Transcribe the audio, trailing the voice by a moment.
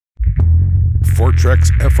Fortrex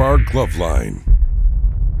FR glove line.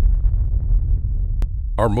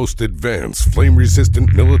 Our most advanced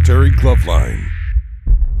flame-resistant military glove line.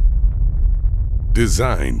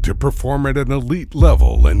 Designed to perform at an elite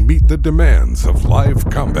level and meet the demands of live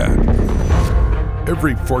combat.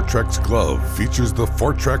 Every Fortrex glove features the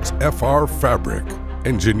Fortrex FR fabric,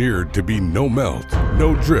 engineered to be no melt,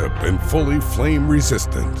 no drip, and fully flame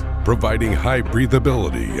resistant, providing high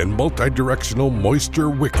breathability and multi-directional moisture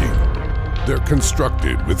wicking. They're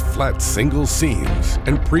constructed with flat single seams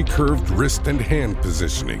and pre-curved wrist and hand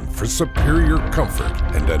positioning for superior comfort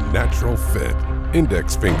and a natural fit.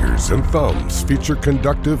 Index fingers and thumbs feature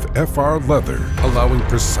conductive FR leather, allowing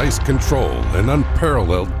precise control and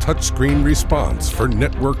unparalleled touchscreen response for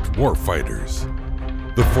networked warfighters.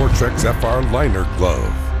 The Fortrex FR Liner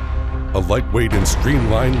Glove, a lightweight and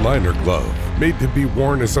streamlined liner glove made to be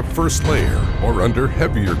worn as a first layer or under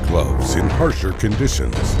heavier gloves in harsher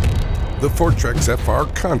conditions. The Fortrex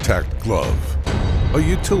FR Contact Glove, a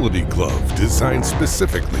utility glove designed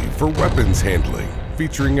specifically for weapons handling,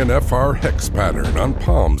 featuring an FR hex pattern on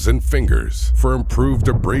palms and fingers for improved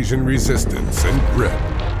abrasion resistance and grip.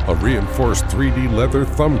 A reinforced 3D leather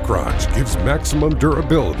thumb crotch gives maximum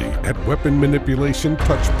durability at weapon manipulation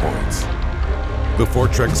touch points. The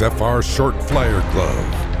Fortrex FR Short Flyer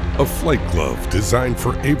Glove, a flight glove designed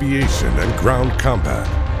for aviation and ground combat,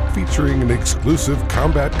 featuring an exclusive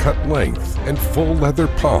combat cut length and full leather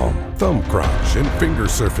palm, thumb crotch, and finger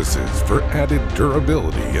surfaces for added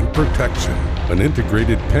durability and protection. An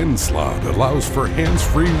integrated pen slot allows for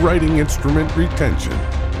hands-free writing instrument retention.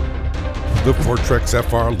 The Fortrex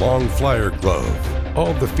FR Long Flyer Glove,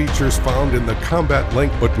 all the features found in the combat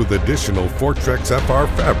length but with additional Fortrex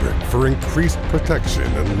FR fabric for increased protection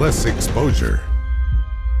and less exposure.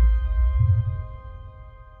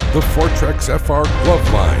 The Fortrex FR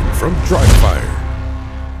glove line from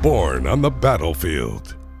DRIFIRE, born on the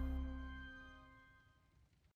battlefield.